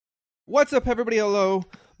What's up, everybody? Hello.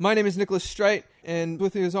 My name is Nicholas Streit, and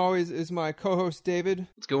with me, as always, is my co-host, David.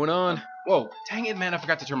 What's going on? Whoa, dang it, man, I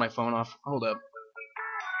forgot to turn my phone off. Hold up.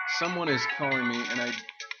 Someone is calling me, and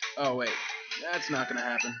Oh, wait. That's not gonna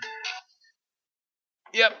happen.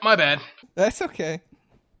 Yep, my bad. That's okay.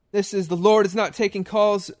 This is The Lord is not taking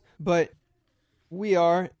calls, but we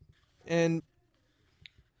are, and,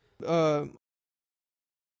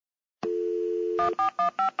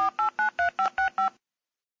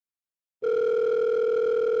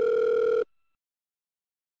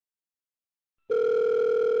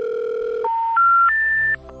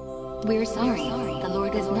 We're sorry, the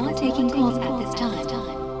Lord is not taking calls at this time.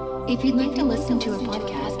 If you'd like to listen to a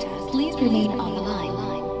podcast, please remain on the line.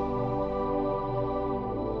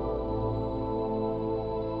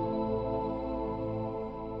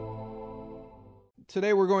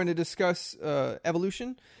 Today we're going to discuss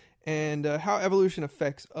evolution and how evolution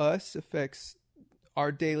affects us, affects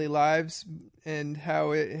our daily lives, and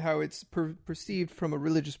how it's perceived from a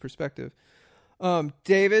religious perspective.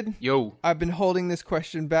 David. Yo. I've been holding this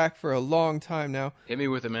question back for a long time now. Hit me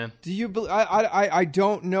with it, man. Do you? I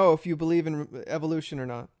don't know if you believe in evolution or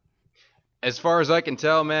not. As far as I can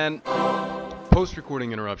tell, man,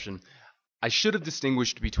 post-recording interruption, I should have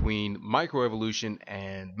distinguished between microevolution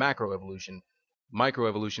and macroevolution.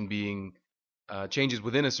 Microevolution being changes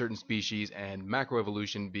within a certain species, and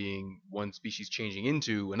macroevolution being one species changing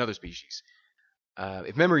into another species.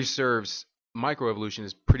 If memory serves, microevolution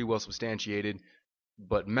is pretty well substantiated,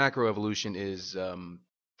 but macroevolution is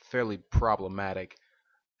fairly problematic,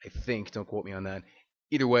 I think. Don't quote me on that.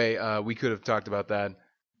 Either way, we could have talked about that,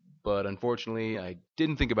 but unfortunately, I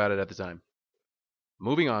didn't think about it at the time.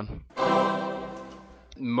 Moving on.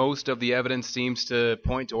 Most of the evidence seems to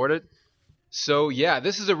point toward it. So yeah,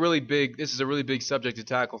 this is a really big subject to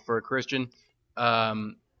tackle for a Christian,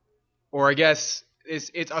 or I guess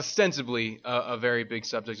it's ostensibly a very big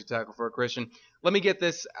subject to tackle for a Christian. Let me get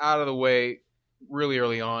this out of the way really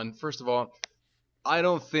early on. First of all, I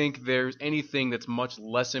don't think there's anything that's much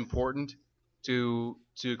less important to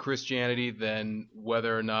Christianity than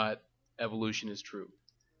whether or not evolution is true.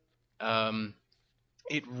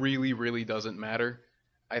 It really, really doesn't matter,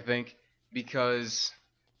 I think, because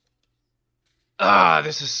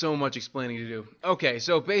this is so much explaining to do. Okay,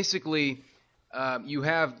 so basically, you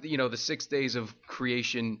have, the 6 days of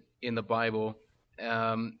creation in the Bible,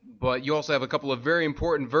 but you also have a couple of very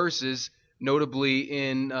important verses, notably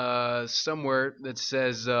in somewhere that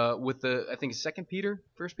says I think it's 2 Peter,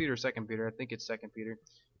 1 Peter or 2 Peter, I think it's 2 Peter.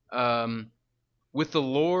 With the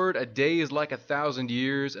Lord, a day is like 1,000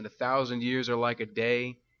 years, and 1,000 years are like a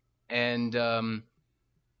day. And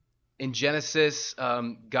in Genesis,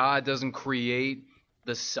 God doesn't create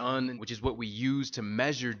the sun, which is what we use to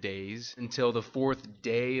measure days, until the 4th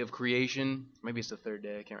day of creation. Maybe it's the 3rd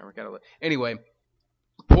day. I can't remember. Anyway,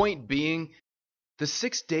 point being, the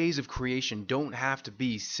 6 days of creation don't have to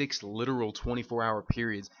be 6 literal 24-hour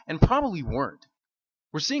periods, and probably weren't.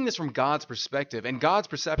 We're seeing this from God's perspective, and God's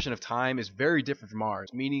perception of time is very different from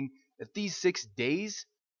ours, meaning that these 6 days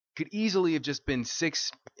could easily have just been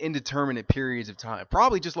 6 indeterminate periods of time,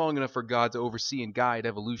 probably just long enough for God to oversee and guide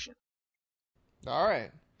evolution. All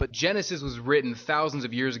right. But Genesis was written thousands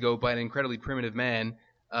of years ago by an incredibly primitive man.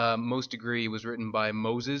 Most agree it was written by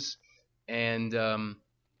Moses. And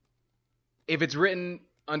if it's written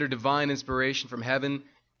under divine inspiration from heaven,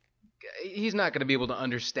 he's not going to be able to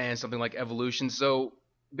understand something like evolution. So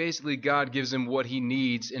basically God gives him what he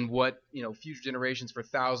needs and what future generations for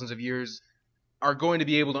thousands of years are going to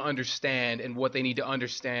be able to understand, and what they need to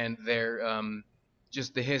understand their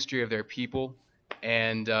just the history of their people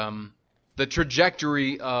and the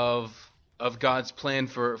trajectory of God's plan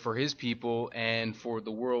for his people and for the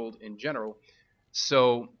world in general.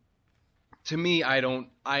 So to me, I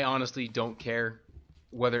honestly don't care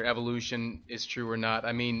whether evolution is true or not.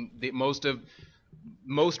 I mean, most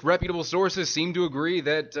reputable sources seem to agree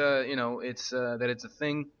that it's a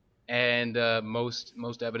thing, and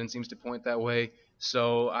most evidence seems to point that way.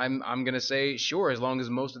 So I'm gonna say sure, as long as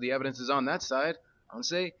most of the evidence is on that side. I'm gonna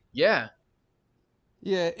say yeah.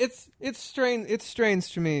 Yeah, it's strange. It's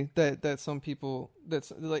strange to me that some people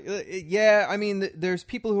that's like yeah. I mean, there's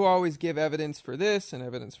people who always give evidence for this and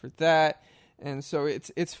evidence for that, and so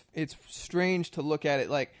it's strange to look at it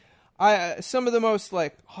like some of the most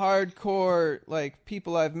like hardcore like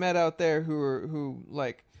people I've met out there who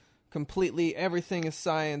like completely everything is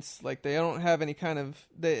science, like they don't have any kind of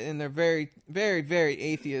and they're very very very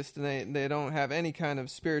atheist, and they don't have any kind of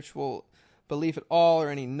spiritual belief at all or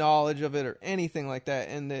any knowledge of it or anything like that,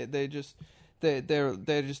 and they just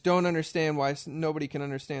don't understand why nobody can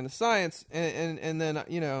understand the science, and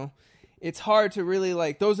then it's hard to really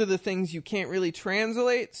like. Those are the things you can't really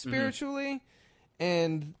translate spiritually,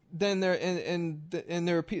 and then it's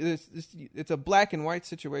a black and white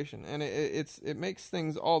situation, and it makes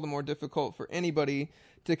things all the more difficult for anybody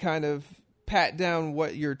to kind of pat down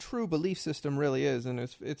what your true belief system really is, and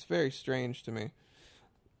it's very strange to me.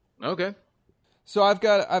 Okay. So I've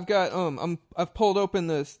pulled open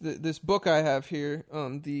this book I have here,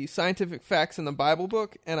 the Scientific Facts in the Bible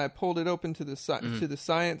book, and I pulled it open to the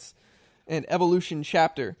science and evolution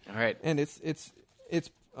chapter. All right. And it's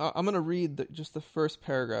I'm gonna read just the first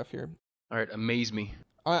paragraph here. All right, amaze me.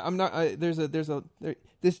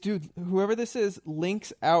 This dude, whoever this is,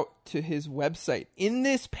 links out to his website in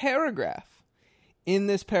this paragraph.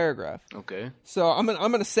 Okay. So I'm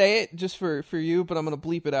gonna say it just for you, but I'm gonna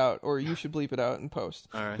bleep it out, or you should bleep it out in post.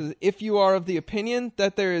 All right. 'Cause if you are of the opinion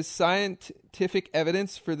that there is scientific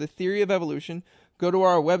evidence for the theory of evolution, go to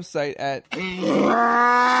our website at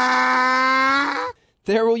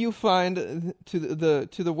there will you find to the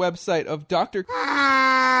website of Dr.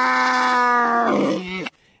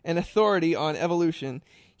 an authority on evolution.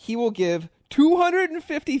 He will give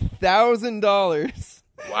 $250,000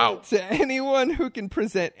 Wow. to anyone who can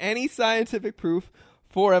present any scientific proof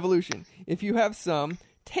for evolution. If you have some,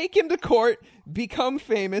 take him to court, become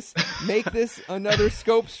famous, make this another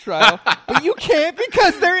Scopes trial. But you can't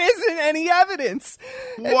because there isn't any evidence.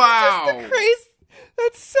 Wow. It's just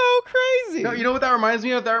that's so crazy. No, you know what that reminds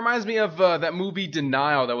me of? That reminds me of that movie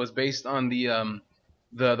Denial that was based on the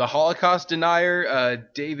Holocaust denier,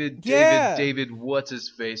 David, what's his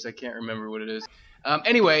face? I can't remember what it is.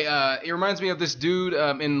 Anyway, it reminds me of this dude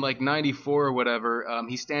in like '94 or whatever.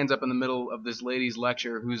 He stands up in the middle of this lady's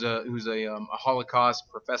lecture, who's a Holocaust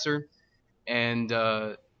professor, and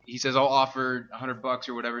he says, "I'll offer $100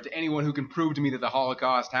 or whatever to anyone who can prove to me that the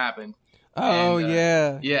Holocaust happened." Oh,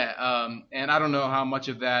 and, yeah. And I don't know how much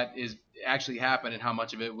of that is actually happened and how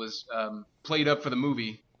much of it was played up for the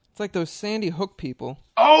movie. It's like those Sandy Hook people.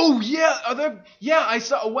 Oh yeah, I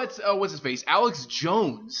saw what's his face, Alex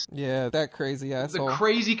Jones. Yeah, that crazy asshole. The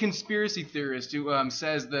crazy conspiracy theorist who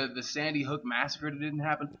says the Sandy Hook massacre didn't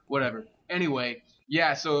happen. Whatever. Anyway,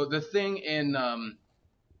 yeah. So the thing in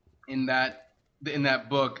that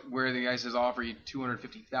book where the guy says I'll offer you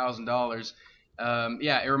 $250,000.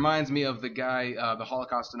 It reminds me of the guy, the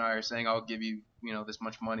Holocaust denier, saying I'll give you this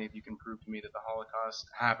much money if you can prove to me that the Holocaust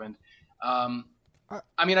happened.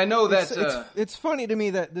 I mean, I know that it's funny to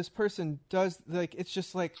me that this person does, like, it's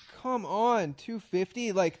just like, come on,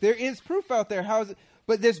 250, like there is proof out there. How is it?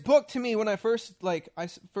 But this book, to me, when I first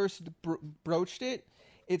broached it,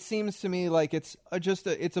 it seems to me like it's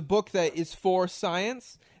a book that is for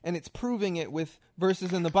science, and it's proving it with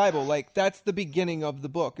verses in the Bible. Like that's the beginning of the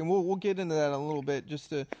book, and we'll get into that in a little bit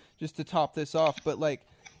just to top this off. But like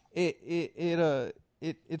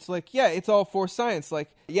it's like, yeah, it's all for science. Like,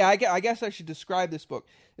 yeah, I guess I should describe this book.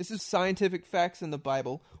 This is Scientific Facts in the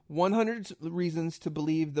Bible, 100 Reasons to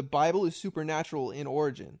Believe the Bible is Supernatural in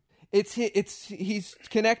Origin. He's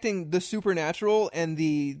connecting the supernatural and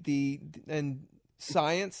and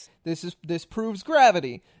science. This proves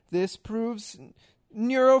gravity. This proves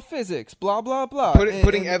neurophysics. Blah blah blah.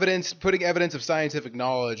 Putting evidence of scientific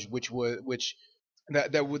knowledge, which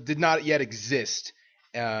did not yet exist.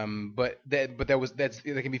 But that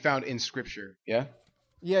can be found in Scripture. Yeah.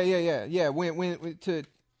 Yeah. When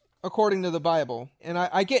according to the Bible, and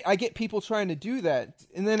I get people trying to do that,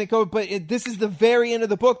 and then this is the very end of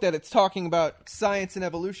the book that it's talking about science and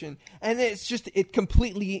evolution, and it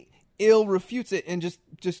completely refutes it and just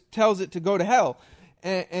tells it to go to hell,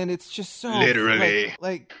 and it's just so literally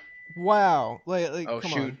like wow, like oh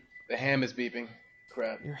come shoot, on. The ham is beeping.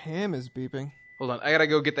 Crap. Your ham is beeping. Hold on, I gotta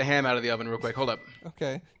go get the ham out of the oven real quick. Hold up.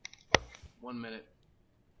 Okay. 1 minute.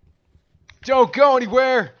 Don't go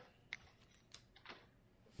anywhere!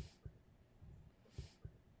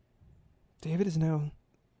 David is now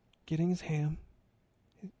getting his ham,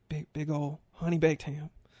 big old honey-baked ham,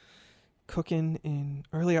 cooking in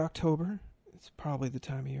early October. It's probably the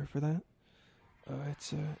time of year for that.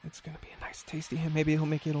 It's gonna be a nice, tasty ham. Maybe he'll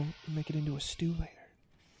make it into a stew later.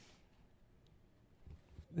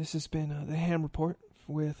 This has been the Ham Report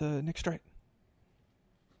with Nick Strite.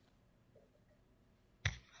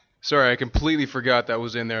 Sorry, I completely forgot that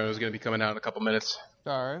was in there. It was going to be coming out in a couple minutes.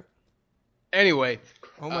 All right. Anyway.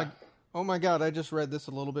 Oh my God! I just read this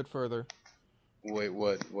a little bit further. Wait,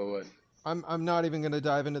 what? I'm not even going to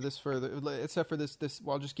dive into this further, except for this.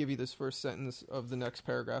 Well, I'll just give you this first sentence of the next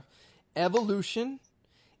paragraph. Evolution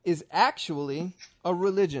is actually a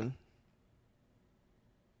religion.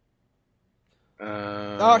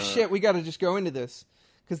 Oh shit! We got to just go into this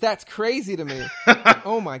because that's crazy to me.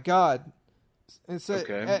 Oh my God! It's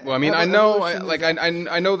okay. Well, I mean, I know,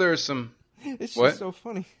 I know there's some. It's what? just so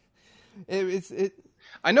funny. It.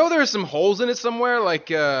 I know there are some holes in it somewhere.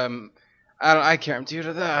 Like, I can't, dude.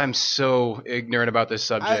 I'm so ignorant about this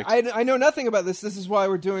subject. I know nothing about this. This is why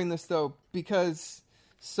we're doing this, though, because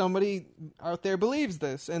somebody out there believes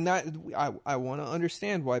this, and that I want to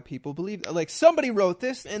understand why people believe. Like, somebody wrote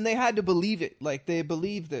this, and they had to believe it. Like, they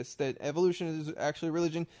believe this, that evolution is actually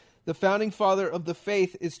religion. The founding father of the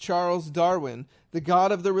faith is Charles Darwin. The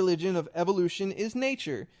god of the religion of evolution is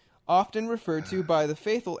nature, often referred to by the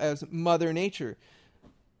faithful as Mother Nature.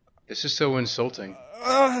 This is so insulting.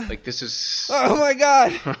 Like, this is... Oh my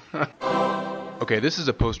god! Okay, this is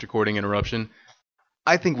a post-recording interruption.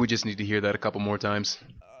 I think we just need to hear that a couple more times.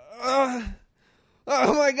 Oh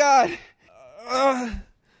my god! Oh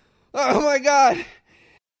my god!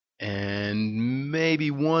 And maybe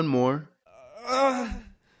one more. Oh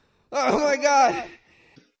my god!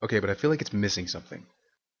 Okay, but I feel like it's missing something.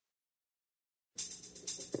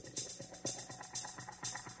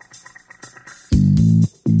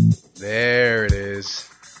 There it is.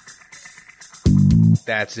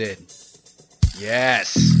 That's it.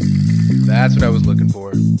 Yes! That's what I was looking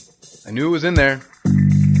for. I knew it was in there.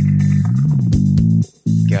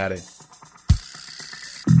 Got it.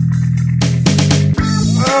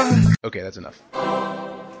 Okay, that's enough.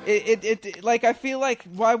 It like, I feel like,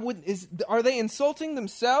 are they insulting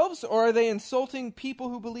themselves, or are they insulting people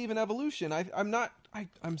who believe in evolution?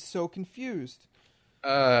 I'm so confused.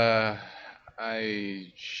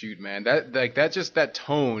 Shoot, man, that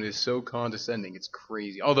tone is so condescending. It's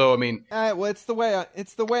crazy. Although, I mean, well, it's the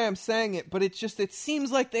way I'm saying it, but it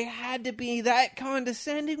seems like they had to be that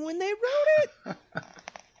condescending when they wrote it.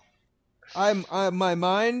 My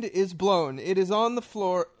mind is blown. It is on the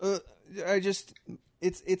floor.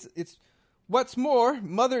 It's what's more,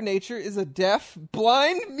 Mother Nature is a deaf,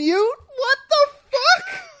 blind, mute. What the fuck?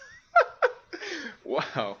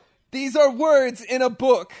 Wow. These are words in a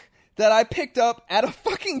book that I picked up at a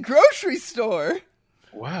fucking grocery store.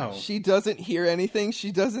 Wow. She doesn't hear anything.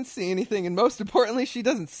 She doesn't see anything. And most importantly, she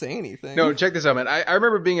doesn't say anything. No, check this out, man. I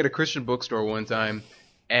remember being at a Christian bookstore one time,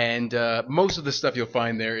 and most of the stuff you'll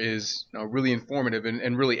find there is really informative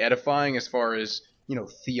and really edifying as far as,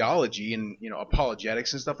 theology and,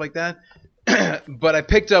 apologetics and stuff like that. But I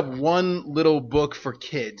picked up one little book for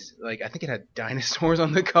kids. Like, I think it had dinosaurs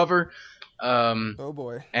on the cover. Oh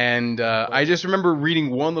boy. And I just remember reading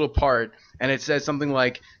one little part, and it said something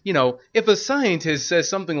like, if a scientist says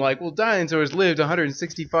something like, well, dinosaurs lived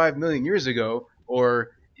 165 million years ago,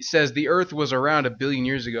 or says the Earth was around 1 billion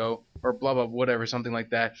years ago, or blah, blah, whatever, something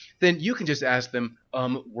like that, then you can just ask them,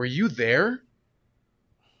 were you there?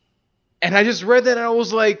 And I just read that, and I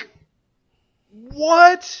was like,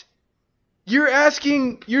 what? You're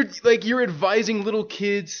advising little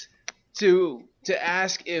kids to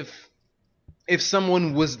ask if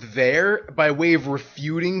someone was there by way of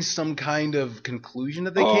refuting some kind of conclusion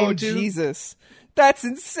that they came to. Oh, Jesus. That's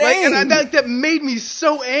insane. And that made me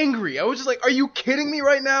so angry. I was just like, are you kidding me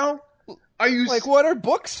right now? Are you... Like, what are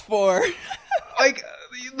books for?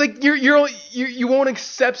 you won't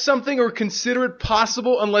accept something or consider it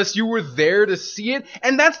possible unless you were there to see it?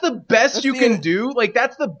 And that's the best you can do? Like,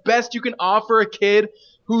 that's the best you can offer a kid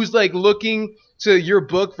who's, looking to your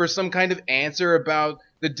book for some kind of answer about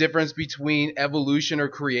the difference between evolution or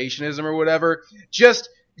creationism or whatever. Just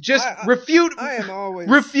refute. I am always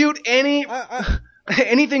refute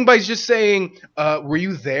anything by just saying, "Were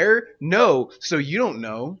you there?" No, so you don't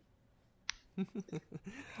know.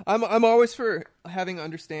 I'm always for having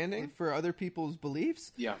understanding for other people's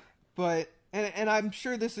beliefs. Yeah, but and I'm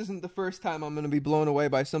sure this isn't the first time I'm going to be blown away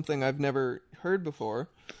by something I've never heard before.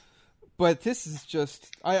 But this is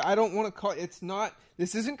just, I don't want to call it's not,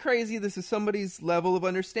 this isn't crazy. This is somebody's level of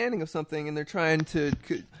understanding of something, and they're trying to,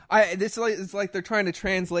 it's like they're trying to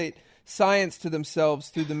translate science to themselves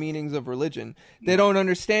through the meanings of religion. They don't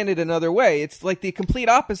understand it another way. It's like the complete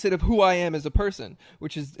opposite of who I am as a person,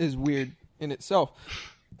 which is weird in itself.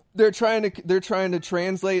 They're trying to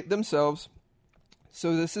translate themselves.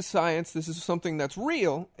 So this is science. This is something that's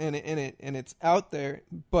real, and it's out there,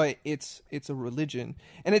 but it's a religion,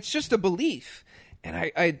 and it's just a belief. And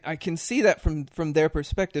I can see that from their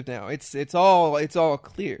perspective now. It's all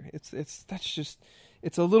clear.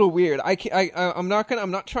 It's a little weird. I'm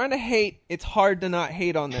not trying to hate. It's hard to not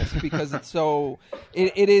hate on this because it's so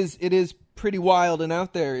it is pretty wild and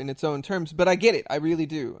out there in its own terms. But I get it. I really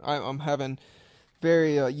do. I'm having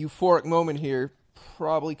very euphoric moment here,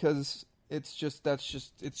 probably because it's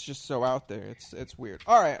just so out there. It's weird.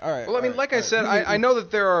 All right. Well, I mean, like I said, I know that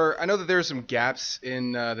there are some gaps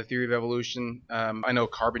in the theory of evolution. I know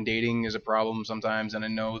carbon dating is a problem sometimes, and I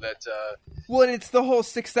know that. Well, and it's the whole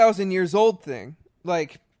 6,000 years old thing.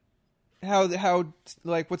 Like how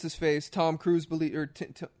like what's his face? Tom Cruise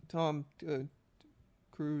Tom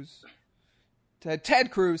Cruise. Ted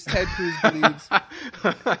Cruz believes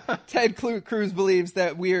Cruz believes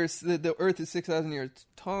that the Earth is 6,000 years.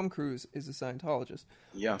 Tom Cruise is a Scientologist.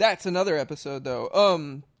 Yeah, that's another episode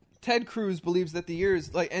though. Ted Cruz believes that the years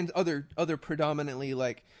and other predominantly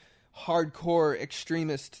like hardcore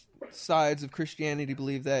extremist sides of Christianity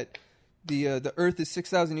believe that the Earth is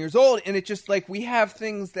 6,000 years old, and it just like we have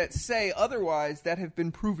things that say otherwise that have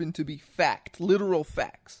been proven to be fact, literal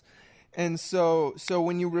facts. And so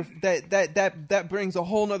when you that brings a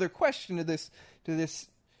whole nother question to this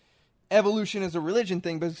evolution as a religion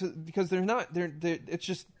thing, because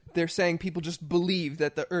they're saying people just believe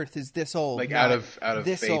that the Earth is this old, like out of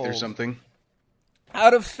faith old. Or something,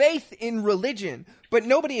 out of faith in religion. But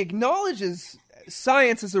nobody acknowledges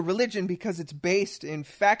science as a religion because it's based in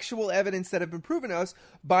factual evidence that have been proven to us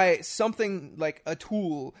by something like a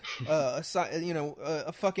tool, a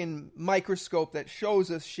fucking microscope that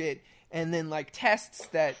shows us shit. And then like tests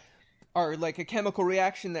that are like a chemical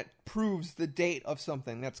reaction that proves the date of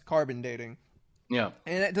something. That's carbon dating. Yeah.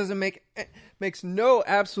 And that makes no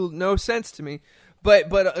sense to me.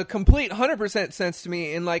 But a complete 100% sense to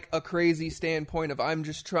me in like a crazy standpoint of I'm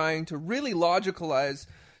just trying to really logicalize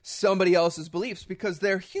somebody else's beliefs because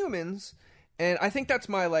they're humans. And I think that's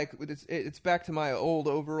my like it's back to my old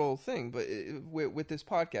overall thing. But with this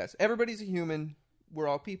podcast, everybody's a human. We're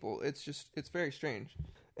all people. It's very strange.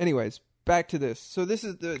 Anyways, back to this. So this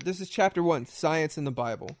is chapter 1, Science in the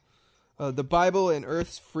Bible. The Bible and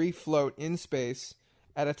Earth's free float in space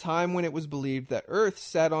at a time when it was believed that Earth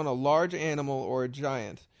sat on a large animal or a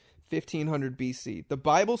giant, 1500 BC. The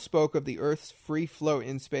Bible spoke of the Earth's free float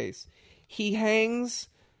in space. He hangs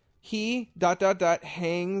the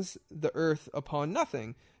Earth upon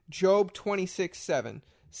nothing. Job 26:7.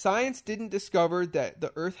 Science didn't discover that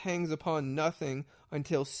the Earth hangs upon nothing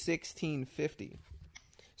until 1650.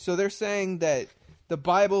 So they're saying that the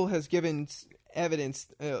Bible has given evidence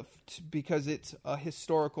because it's a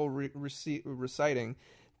historical reciting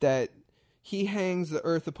that he hangs the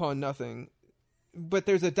earth upon nothing. But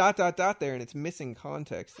there's a ... there, and it's missing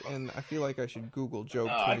context. And I feel like I should Google Job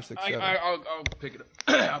 26:7. I'll pick it up.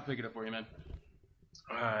 I'll pick it up for you, man.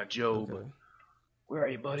 Job. Okay. Where are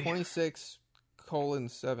you, buddy?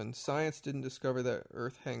 26:7. Science didn't discover that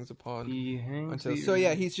Earth hangs upon until. So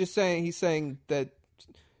yeah, he's saying that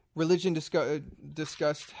religion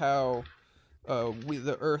discussed how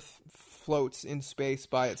the Earth floats in space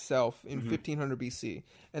by itself in 1500 BC,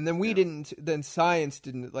 and then Then science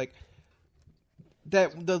didn't like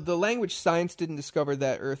that. The language science didn't discover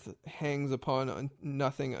that Earth hangs upon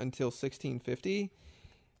nothing until 1650.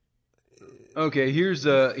 Okay, here's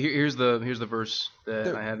the verse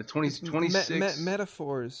that I had. The 26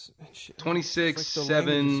 metaphors.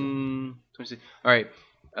 26:7. 26. All right.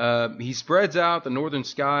 He spreads out the northern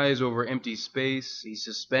skies over empty space. He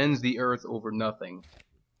suspends the earth over nothing.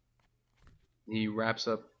 He wraps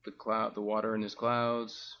up the water in his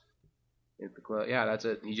clouds. Yeah, that's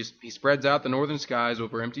it. He spreads out the northern skies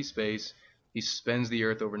over empty space. He suspends the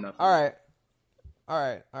earth over nothing. All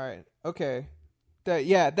right. Okay.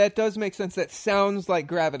 That does make sense. That sounds like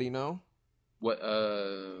gravity, no? What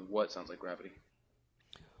sounds like gravity?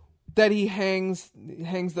 That he hangs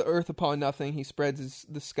the earth upon nothing. He spreads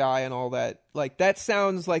the sky and all that. Like that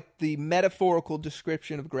sounds like the metaphorical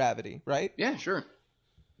description of gravity, right? Yeah, sure.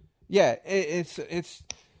 Yeah, it's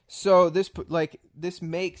so this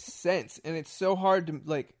makes sense, and it's so hard to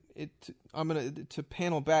like it. I'm gonna to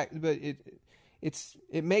panel back, but it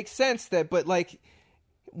makes sense but like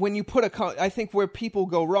when you put I think where people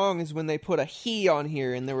go wrong is when they put a he on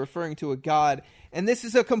here and they're referring to a god. And this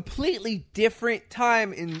is a completely different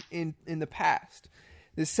time in the past.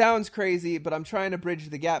 This sounds crazy, but I'm trying to bridge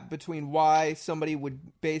the gap between why somebody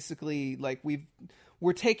would basically like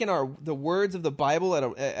we're taking the words of the Bible at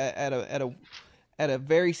a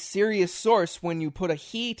very serious source when you put a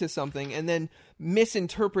he to something and then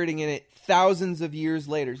misinterpreting it thousands of years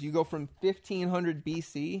later. So you go from 1500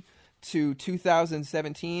 BC to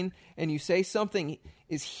 2017 and you say something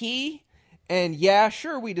is he. And yeah,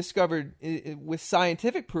 sure, we discovered it with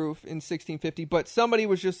scientific proof in 1650, but somebody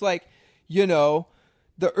was just like,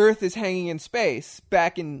 the Earth is hanging in space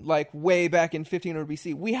back in way back in 1500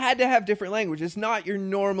 BC. We had to have different language. It's not your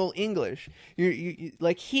normal English. You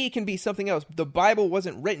like he can be something else. The Bible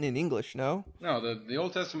wasn't written in English, no? No, the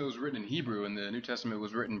Old Testament was written in Hebrew, and the New Testament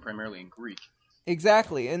was written primarily in Greek.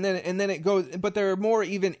 Exactly, and then it goes. But there are more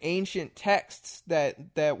even ancient texts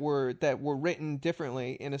that were written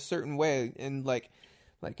differently in a certain way, in like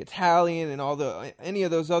Italian and any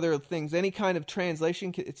of those other things. Any kind of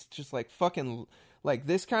translation, it's just like fucking. Like,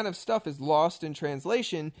 this kind of stuff is lost in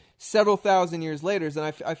translation several thousand years later,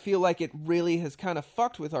 and I feel like it really has kind of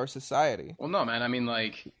fucked with our society. Well, no, man. I mean,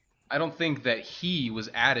 like, I don't think that he was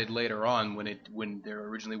added later on when there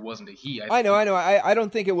originally wasn't a he. I know. I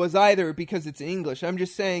don't think it was either because it's in English. I'm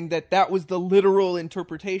just saying that was the literal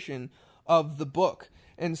interpretation of the book.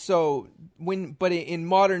 And so, in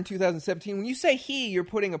modern 2017, when you say he, you're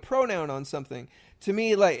putting a pronoun on something. To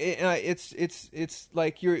me, like it's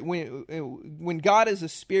like when God is a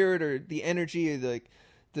spirit or the energy, like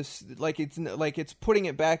this, like it's putting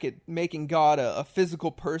it back at making God a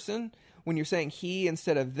physical person. When you're saying he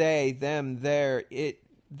instead of they, them, their, it,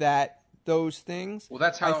 that, those things. Well,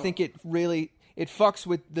 that's how I think it really fucks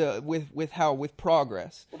with with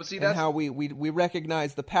progress. Well, but see, and how we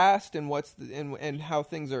recognize the past and and how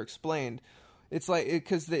things are explained. It's like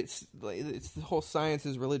because it's the whole science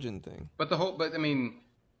is religion thing. But I mean,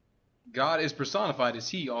 God is personified as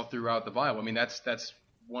he all throughout the Bible. I mean, that's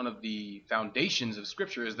one of the foundations of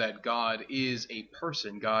Scripture, is that God is a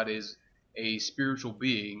person. God is a spiritual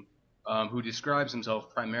being who describes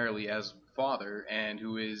himself primarily as Father, and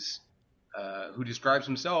who describes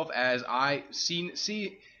himself as I see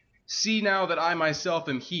now that I myself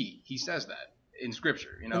am he. He says that in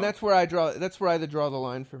Scripture, you know. And that's where I draw the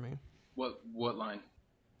line for me. What line?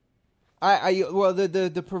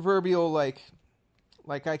 The proverbial like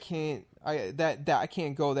I can't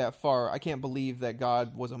go that far. I can't believe that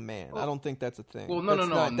God was a man. I don't think that's a thing. Well, no.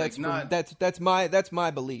 That's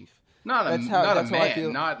my belief. Not a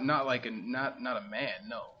man. Not a man.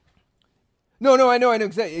 No. No, I know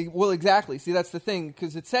exactly. Well, exactly. See, that's the thing,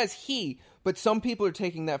 because it says he, but some people are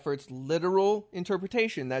taking that for its literal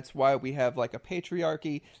interpretation. That's why we have like a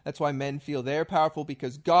patriarchy. That's why men feel they're powerful,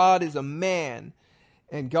 because God is a man,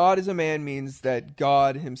 and God is a man means that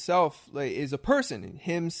God himself is a person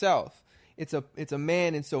himself. It's a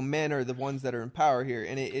man, and so men are the ones that are in power here,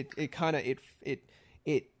 and it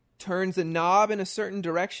turns a knob in a certain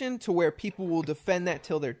direction to where people will defend that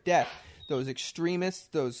till their death. Those extremists,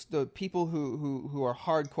 the people who are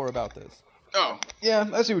hardcore about this. Oh, yeah,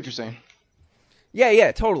 I see what you're saying.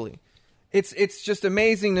 Yeah, totally. It's just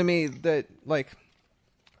amazing to me that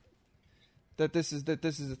this is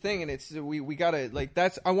a thing, and we gotta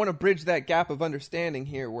I want to bridge that gap of understanding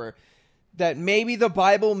here, where that maybe the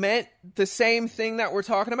Bible meant the same thing that we're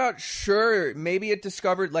talking about. Sure, maybe it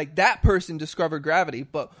discovered, that person discovered gravity,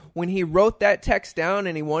 but when he wrote that text down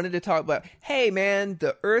and he wanted to talk about, hey man,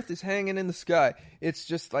 the earth is hanging in the sky, it's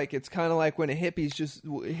just it's kind of like when a hippie is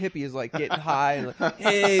getting high and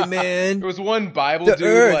hey man, there was one Bible dude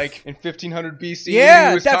earth. In 1500 BC, yeah,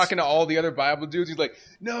 and he was talking to all the other Bible dudes. He's like,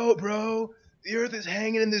 no bro, the earth is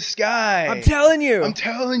hanging in the sky. I'm telling you.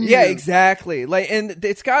 Yeah, exactly. And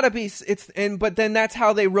it's got to be. But then that's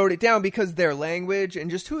how they wrote it down, because their language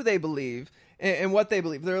and just who they believe and what they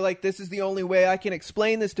believe. They're like, this is the only way I can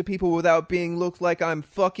explain this to people without being looked like I'm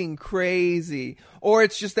fucking crazy, or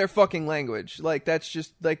it's just their fucking language. That's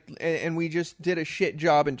just and we just did a shit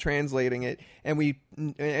job in translating it.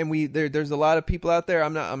 There's a lot of people out there.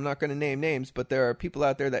 I'm not going to name names, but there are people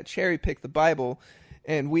out there that cherry pick the Bible.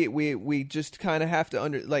 And we just kind of have to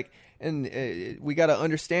we got to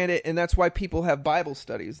understand it, and that's why people have Bible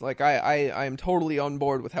studies. I am totally on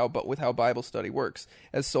board with how Bible study works,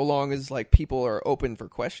 as so long as people are open for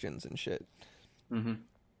questions and shit. Mm-hmm.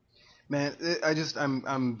 Man,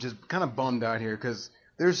 I'm just kind of bummed out here, because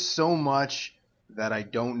there's so much that I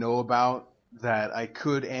don't know about that I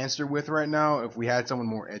could answer with right now if we had someone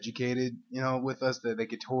more educated, with us, that they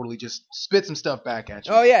could totally just spit some stuff back at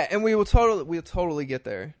you. Oh yeah, and we'll totally get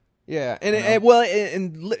there. Yeah, and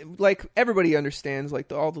everybody understands,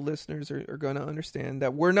 all the listeners are going to understand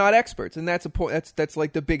that we're not experts, and that's a point. That's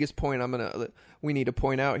the biggest point we need to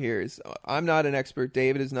point out here is I'm not an expert.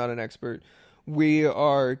 David is not an expert. We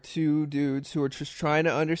are two dudes who are just trying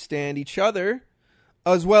to understand each other,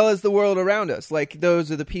 as well as the world around us.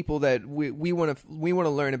 Those are the people that we want to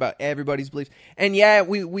learn about everybody's beliefs. And yeah,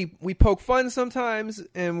 we poke fun sometimes,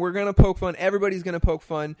 and we're gonna poke fun. Everybody's gonna poke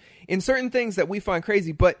fun in certain things that we find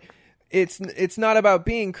crazy. But it's not about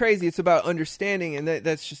being crazy. It's about understanding, and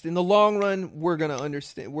that's just in the long run. We're gonna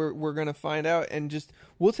understand. We're gonna find out, and just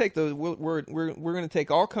we'll take those. We're gonna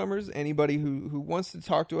take all comers. Anybody who wants to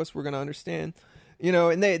talk to us, we're gonna understand.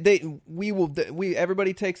 And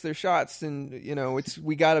everybody takes their shots, and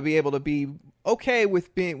we got to be able to be okay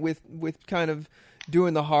with being with kind of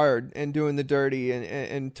doing the hard and doing the dirty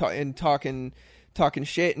and talking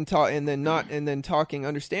shit and then talking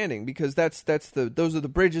understanding, because those are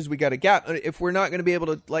the bridges we got to gap. If we're not going to be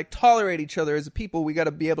able to like tolerate each other as a people, we got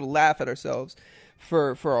to be able to laugh at ourselves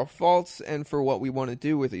for our faults and for what we want to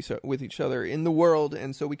do with each other in the world,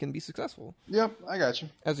 and so we can be successful. Yep, I got you.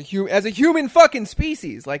 As a human fucking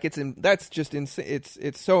species, like it's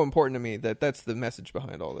so important to me that's the message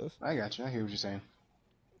behind all this. I got you. I hear what you're saying.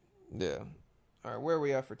 Yeah. All right, where are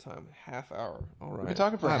we at for time? Half hour. All right. We've been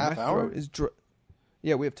talking for a half hour?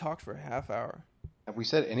 Yeah, we have talked for a half hour. Have we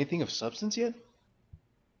said anything of substance yet?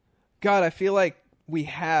 God, I feel like we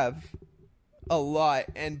have a lot,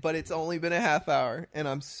 but it's only been a half hour, and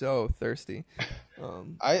I'm so thirsty.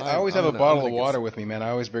 I always have a bottle of water with me, man. I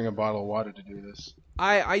always bring a bottle of water to do this.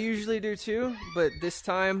 I usually do too, but this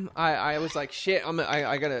time I was like, shit,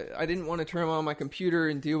 I didn't want to turn on my computer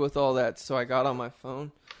and deal with all that, so I got on my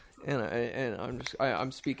phone, and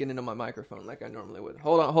I'm speaking into my microphone like I normally would.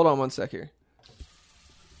 Hold on 1 sec here.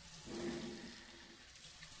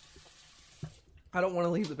 I don't want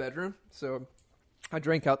to leave the bedroom, so I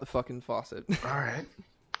drank out the fucking faucet. All right.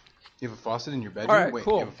 You have a faucet in your bedroom? All right, Wait,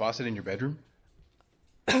 cool. You have a faucet in your bedroom?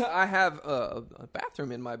 I have a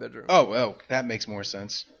bathroom in my bedroom. Oh, well, that makes more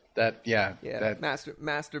sense. Yeah, that master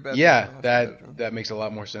bedroom. Yeah, that makes a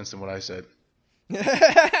lot more sense than what I said.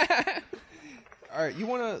 All right,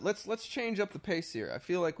 let's change up the pace here. I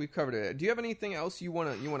feel like we've covered it. Do you have anything else you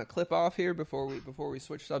want to clip off here before we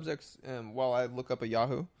switch subjects? While I look up a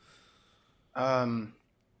Yahoo. I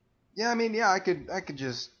could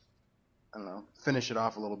just, I don't know, finish it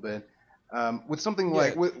off a little bit. With something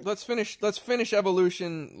let's finish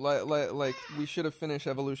evolution like we should have finished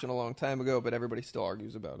evolution a long time ago, but everybody still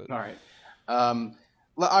argues about it. All right.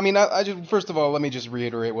 I just, first of all, let me just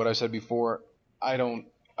reiterate what I said before. I don't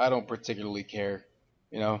particularly care.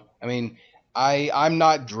 I'm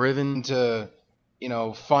not driven to,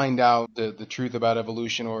 find out the truth about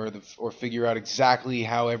evolution or figure out exactly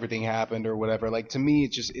how everything happened or whatever. Like, to me,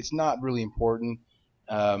 it's not really important.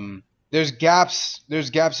 There's gaps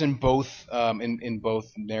in both in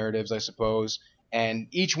both narratives, I suppose, and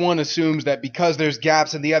each one assumes that because there's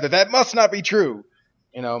gaps in the other, that must not be true.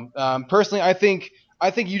 Personally, I think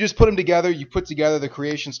you just put them together. You put together the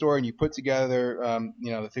creation story, and you put together,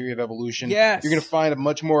 the theory of evolution. Yes. You're gonna find a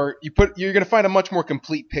much more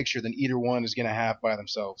complete picture than either one is gonna have by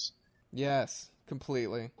themselves. Yes,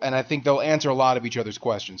 completely. And I think they'll answer a lot of each other's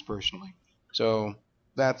questions, personally. So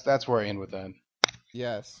that's where I end with that.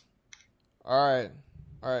 Yes. All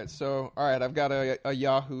right. So, I've got a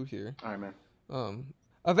Yahoo here. All right, man.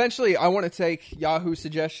 Eventually, I want to take Yahoo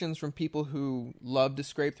suggestions from people who love to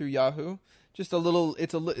scrape through Yahoo. Just a little.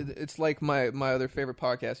 It's like my other favorite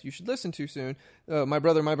podcast you should listen to soon. My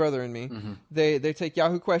brother and me. Mm-hmm. They take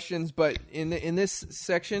Yahoo questions, but in this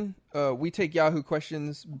section, we take Yahoo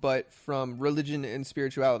questions, but from religion and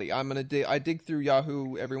spirituality. I dig through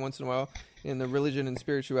Yahoo every once in a while in the religion and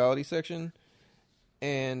spirituality section,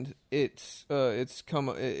 and it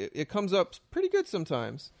comes up pretty good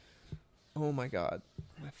sometimes. Oh my god,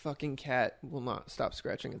 my fucking cat will not stop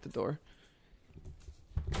scratching at the door.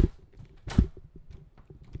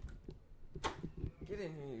 Get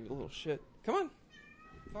in here, you little shit. Come on.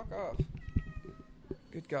 Fuck off.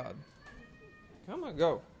 Good God. Come on,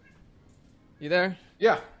 go. You there?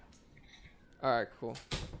 Yeah. Alright, cool.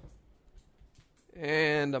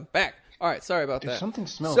 And I'm back. Alright, sorry about that. Something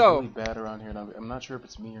smells really bad around here, and I'm not sure if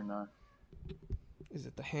it's me or not. Is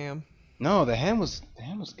it the ham? No, the ham was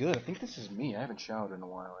good. I think this is me. I haven't showered in a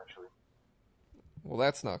while, actually. Well,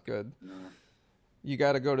 that's not good. No. You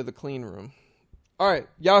gotta go to the clean room. Alright,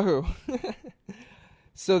 Yahoo.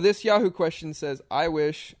 So this Yahoo question says, I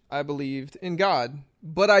wish I believed in God,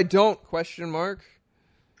 but I don't, ? Oh,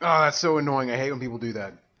 that's so annoying. I hate when people do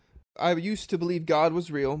that. I used to believe God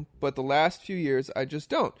was real, but the last few years I just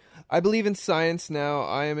don't. I believe in science now.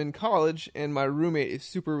 I am in college, and my roommate is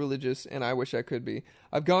super religious, and I wish I could be.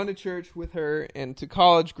 I've gone to church with her and to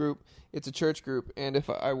college group. It's a church group, and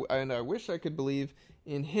I wish I could believe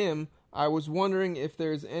in him. I was wondering if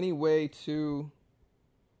there's any way to...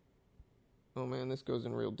 Oh man, this goes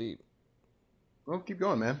in real deep. Well, keep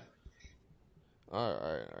going, man. All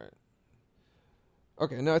right.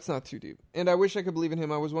 Okay, no, it's not too deep. And I wish I could believe in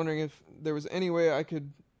him. I was wondering if there was any way I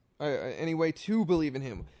could, any way to believe in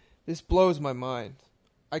him. This blows my mind.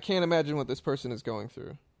 I can't imagine what this person is going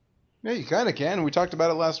through. Yeah, you kind of can. We talked about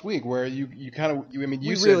it last week, where you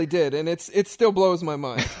really did, and it still blows my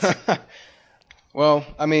mind. Well,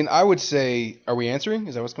 I mean, I would say, are we answering?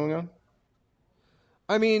 Is that what's going on?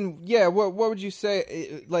 I mean, yeah. What would you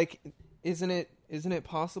say? Like, isn't it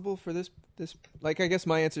possible for this? Like, I guess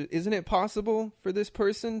my answer, isn't it possible for this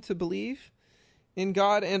person to believe in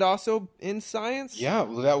God and also in science? Yeah,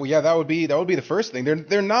 that would be the first thing.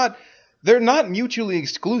 They're not mutually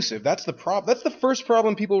exclusive. That's the That's the first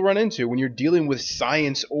problem people run into when you're dealing with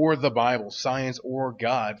science or the Bible, science or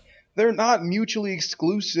God. They're not mutually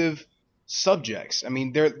exclusive subjects. I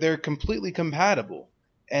mean, they're completely compatible,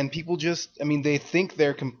 and people they think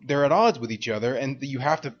they're at odds with each other, and you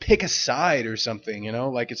have to pick a side or something.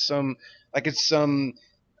 Like it's some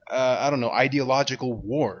I don't know, ideological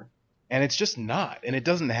war, and it's just not, and it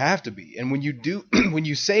doesn't have to be. And when you do, when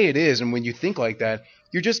you say it is, and when you think like that,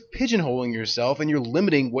 you're just pigeonholing yourself, and you're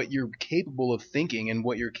limiting what you're capable of thinking and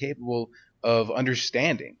what you're capable of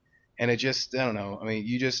understanding. And it just, I don't know. I mean,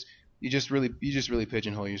 you just really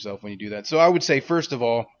pigeonhole yourself when you do that. So I would say, first of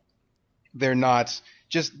all, they're not.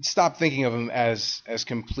 Just stop thinking of them as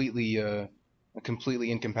completely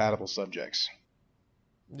incompatible subjects.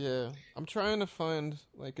 Yeah, I'm trying to find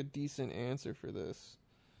like a decent answer for this.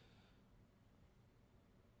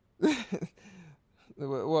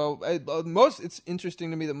 Well, it's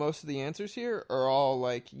interesting to me that most of the answers here are all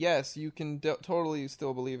like, yes, you can totally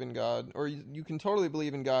still believe in God, or you can totally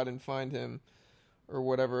believe in God and find him, or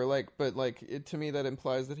whatever. Like, but like, to me that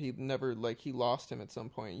implies that he never, like, he lost him at some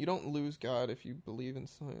point. You don't lose God if you believe in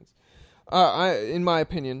science. In my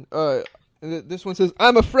opinion, this one says,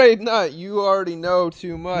 I'm afraid not. You already know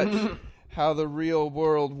too much how the real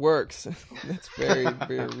world works. That's very,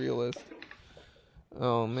 very realist.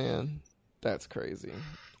 Oh man, that's crazy.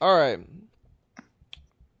 All right,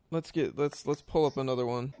 let's pull up another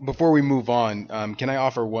one. Before we move on, can I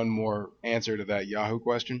offer one more answer to that Yahoo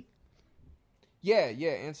question? Yeah,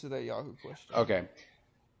 answer that Yahoo question. Okay.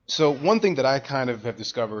 So one thing that I kind of have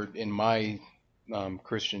discovered in my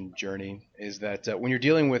Christian journey is that when you're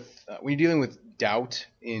dealing with doubt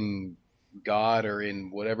in God or in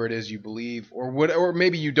whatever it is you believe, or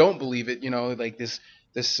maybe you don't believe it, like this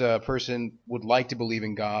person would like to believe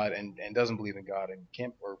in God and doesn't believe in God and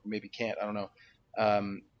can't, or maybe can't, I don't know.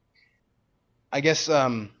 I guess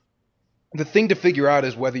the thing to figure out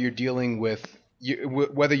is whether you're dealing with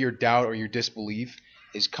whether your doubt or your disbelief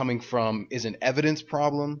is coming from an evidence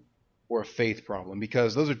problem or a faith problem,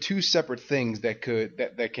 because those are two separate things that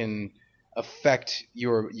can affect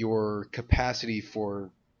your capacity for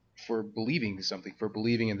believing something, for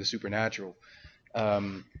believing in the supernatural.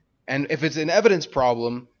 And if it's an evidence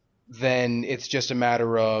problem, then it's just a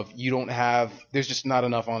matter of there's just not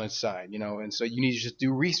enough on its side, and so you need to just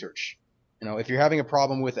do research. If you're having a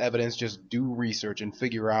problem with evidence, just do research and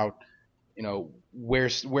figure out where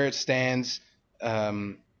it stands,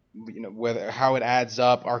 how it adds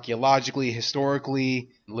up archaeologically, historically,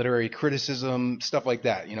 literary criticism, stuff like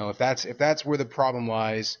that. If that's where the problem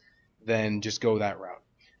lies, then just go that route.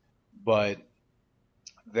 But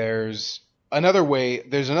there's another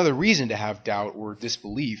reason to have doubt or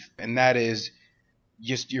disbelief, and that is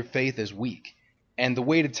just your faith is weak. And the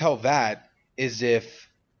way to tell that is if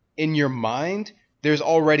in your mind there's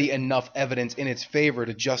already enough evidence in its favor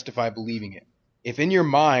to justify believing it. If in your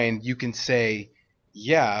mind you can say,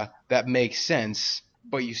 yeah, that makes sense,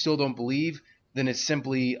 but you still don't believe, then it's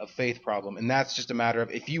simply a faith problem. And that's just a matter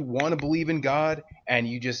of, if you want to believe in God and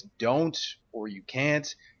you just don't, or you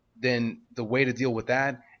can't, then the way to deal with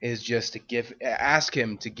that is just to ask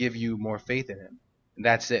him to give you more faith in him. And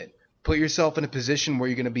that's it. Put yourself in a position where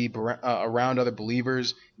you're going to be around other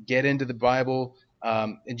believers, get into the Bible,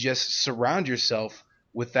 and just surround yourself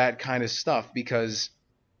with that kind of stuff, because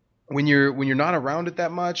when you're not around it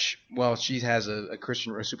that much, well, she has a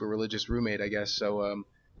Christian or a super religious roommate, I guess, so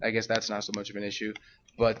I guess that's not so much of an issue.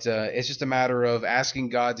 But it's just a matter of asking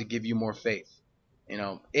God to give you more faith.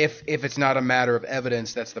 If it's not a matter of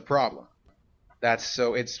evidence, that's the problem.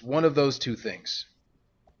 It's one of those two things.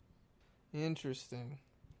 Interesting.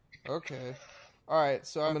 Okay. All right,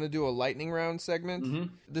 so I'm going to do a lightning round segment.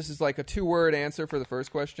 Mm-hmm. This is like a 2-word answer for the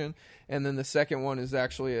first question, and then the second one is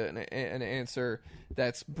actually an answer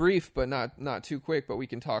that's brief but not too quick, but we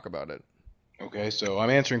can talk about it. Okay, so I'm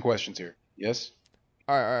answering questions here. Yes?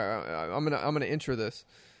 All right. I'm gonna intro this.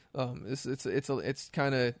 It's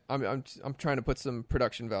kind of I'm trying to put some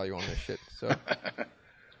production value on this shit. So.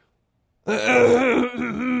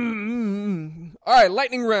 All right,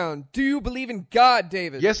 lightning round. Do you believe in God,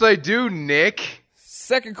 David? Yes, I do, Nick.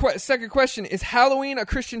 Second question, is Halloween a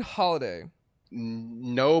Christian holiday?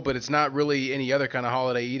 No, but it's not really any other kind of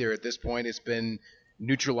holiday either. At this point, it's been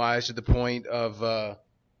neutralized to the point of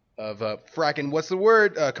fracking. What's the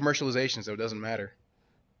word? Commercialization. So it doesn't matter.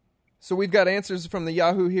 So we've got answers from the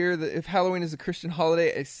Yahoo here that if Halloween is a Christian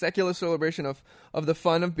holiday, a secular celebration of the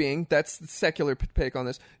fun of being, that's the secular take on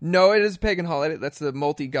this. No, it is a pagan holiday. That's the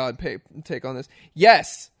multi-god take on this.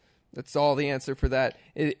 Yes, that's all the answer for that.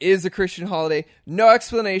 It is a Christian holiday. No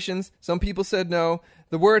explanations. Some people said no.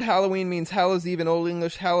 The word Halloween means Hallows Eve in Old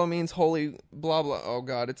English. Hallow means holy, blah, blah. Oh,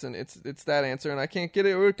 God, it's that answer, and I can't get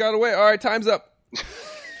it. It got away. All right, time's up.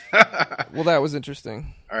 Well, that was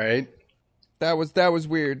interesting. All right. That was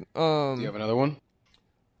weird. Do you have another one?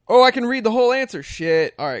 Oh, I can read the whole answer.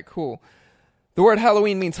 Shit. All right, cool. The word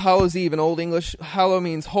Halloween means Hallows Eve in Old English. Hallow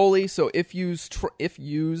means holy, so if use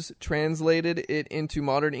translated it into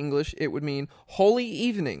modern English, it would mean holy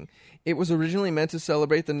evening. It was originally meant to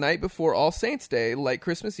celebrate the night before All Saints' Day, like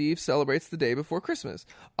Christmas Eve celebrates the day before Christmas.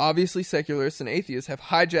 Obviously, secularists and atheists have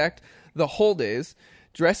hijacked the whole days,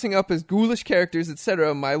 dressing up as ghoulish characters,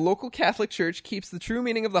 etc. My local Catholic church keeps the true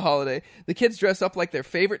meaning of the holiday. The kids dress up like their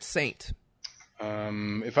favorite saint.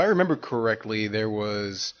 If I remember correctly, there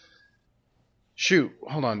was... Shoot,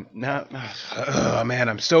 hold on. Now, oh man,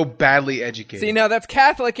 I'm so badly educated. See, now that's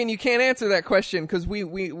Catholic, and you can't answer that question because we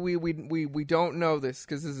don't know this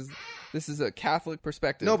because this is a Catholic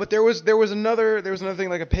perspective. No, but there was another thing,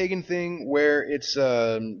 like a pagan thing where it's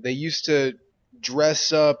they used to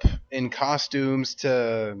dress up in costumes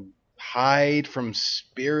to hide from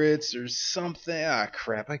spirits or something. Ah,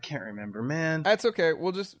 crap, I can't remember, man. That's okay.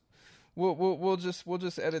 We'll just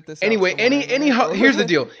edit this. Anyway, here's the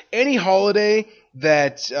deal. Any holiday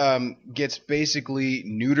that gets basically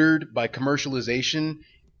neutered by commercialization,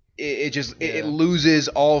 it loses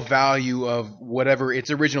all value of whatever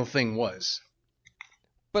its original thing was.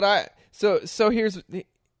 But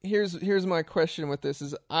here's my question with this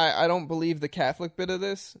is I don't believe the Catholic bit of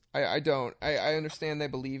this. I don't. I understand they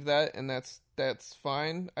believe that, and that's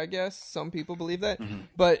fine, I guess. Some people believe that. Mm-hmm.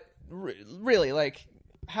 But really, like,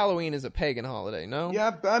 Halloween is a pagan holiday, no?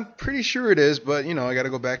 Yeah, I'm pretty sure it is, but I got to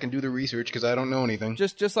go back and do the research because I don't know anything.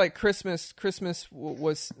 Just like Christmas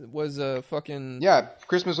was a fucking... Yeah,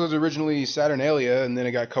 Christmas was originally Saturnalia, and then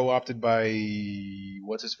it got co-opted by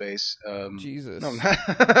what's his face? Jesus.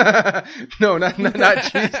 No, not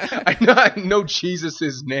Jesus. I know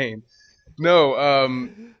Jesus' name. No,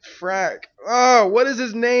 frack. Oh, what is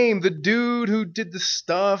his name? The dude who did the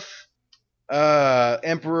stuff.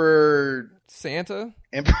 Emperor Santa.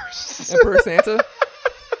 Emperor Santa?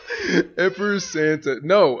 Emperor Santa.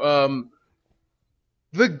 No,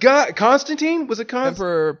 the guy Constantine? Was it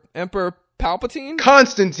Constantine? Emperor Palpatine?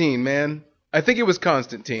 Constantine, man. I think it was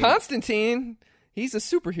Constantine. Constantine? He's a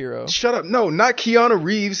superhero. Shut up. No, not Keanu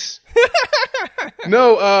Reeves.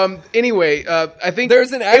 No, anyway, I think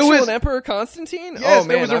there's an actual Emperor Constantine? Yes, oh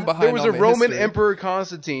man, there was a Roman Emperor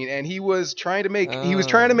Constantine, and he was trying to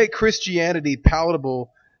make Christianity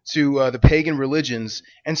palatable to the pagan religions,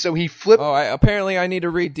 and so he flipped. Oh, apparently I need to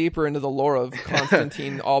read deeper into the lore of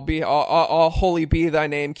Constantine. All holy be thy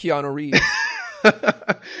name, Keanu Reeves.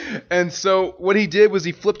 And so what he did was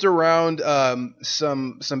he flipped around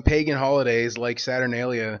some pagan holidays like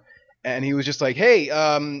Saturnalia, and he was just like, hey,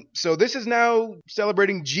 so this is now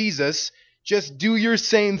celebrating Jesus. Just do your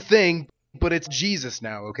same thing, but it's Jesus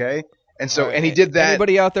now, okay? And so, and he did that.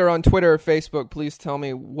 Anybody out there on Twitter or Facebook, please tell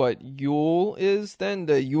me what Yule is. Then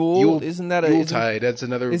the Yule isn't that a Yuletide? That's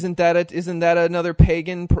another. Isn't that another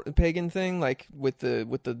pagan thing? Like with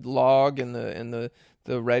the log and the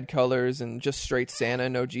red colors and just straight Santa,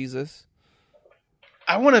 no Jesus.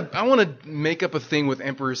 I want to make up a thing with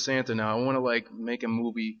Emperor Santa now. I want to make a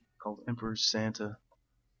movie called Emperor Santa.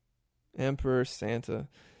 Emperor Santa.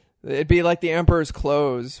 It'd be like the Emperor's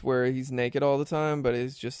Clothes, where he's naked all the time, but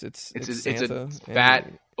it's Santa. It's a fat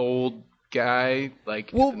old guy,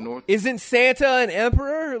 like well, the North. Isn't Santa an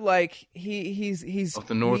emperor? Like he's of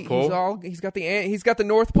the North Pole. He's got the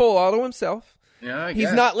North Pole all to himself. Yeah, I he's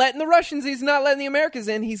guess. Not letting the Russians. He's not letting the Americans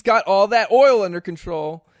in. He's got all that oil under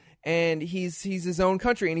control, and he's his own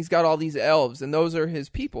country, and he's got all these elves, and those are his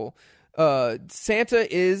people.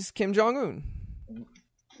 Santa is Kim Jong-un.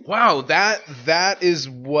 Wow, that is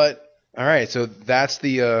what. All right, so that's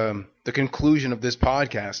the conclusion of this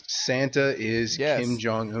podcast. Santa is Kim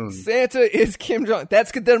Jong-un. Santa is Kim Jong.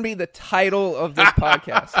 That's going to be the title of this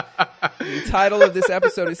podcast. The title of this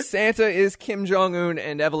episode is Santa is Kim Jong-un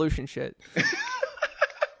and evolution shit.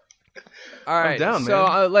 All right, I'm down,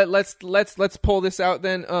 so let's pull this out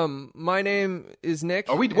then. My name is Nick.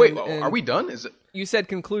 Are we done? Is it? you said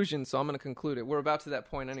conclusion, so I'm going to conclude it. We're about to that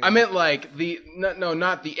point anyway. I meant like no,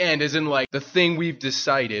 not the end, as in like the thing we've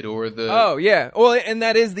decided or the. Oh yeah, well, and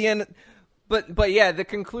that is the end. But yeah, the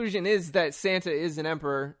conclusion is that Santa is an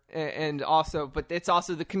emperor, and also, but it's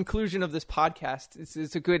also the conclusion of this podcast.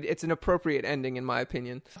 It's an appropriate ending in my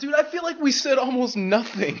opinion. Dude, I feel like we said almost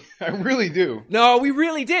nothing. I really do. No, we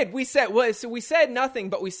really did. We said we said nothing,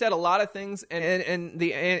 but we said a lot of things. And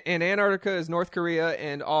Antarctica is North Korea,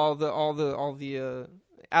 and all the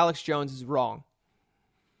Alex Jones is wrong.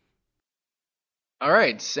 All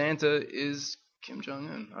right, Santa is Kim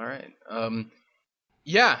Jong-un. All right.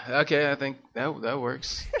 Yeah, okay, I think that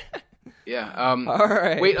works. Yeah. All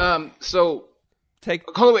right. Wait, so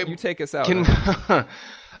you take us out. All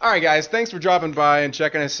right, guys, thanks for dropping by and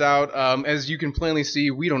checking us out. As you can plainly see,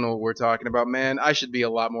 we don't know what we're talking about, man. I should be a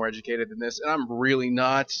lot more educated than this, and I'm really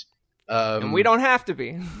not. And we don't have to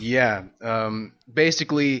be. Yeah.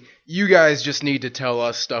 Basically, you guys just need to tell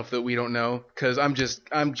us stuff that we don't know, because I'm just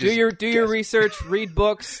do your research, read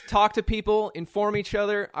books, talk to people, inform each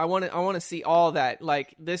other. I want to see all that.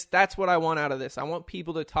 Like this, that's what I want out of this. I want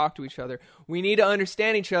people to talk to each other. We need to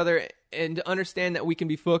understand each other and to understand that we can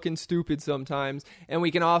be fucking stupid sometimes, and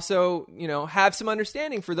we can also, have some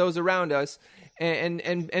understanding for those around us.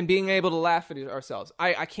 And being able to laugh at ourselves.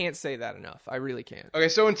 I can't say that enough. I really can't. Okay,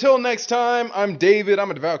 so until next time, I'm David.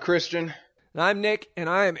 I'm a devout Christian. And I'm Nick, and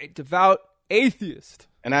I am a devout atheist.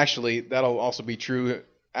 And actually, that'll also be true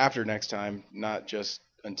after next time, not just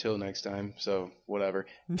until next time. So, whatever.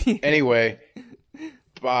 Anyway,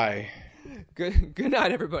 bye. Good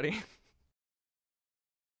night, everybody.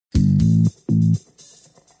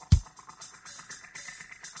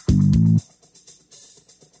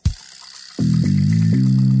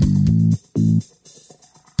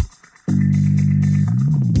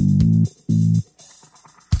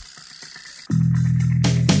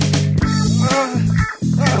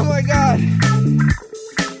 Oh my god!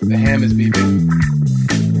 The ham is beeping.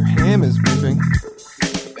 Your ham is beeping.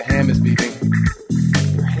 The ham is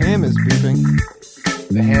beeping. Your ham is beeping.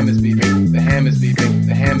 The ham is beeping. The ham is beeping.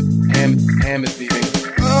 The ham is beeping.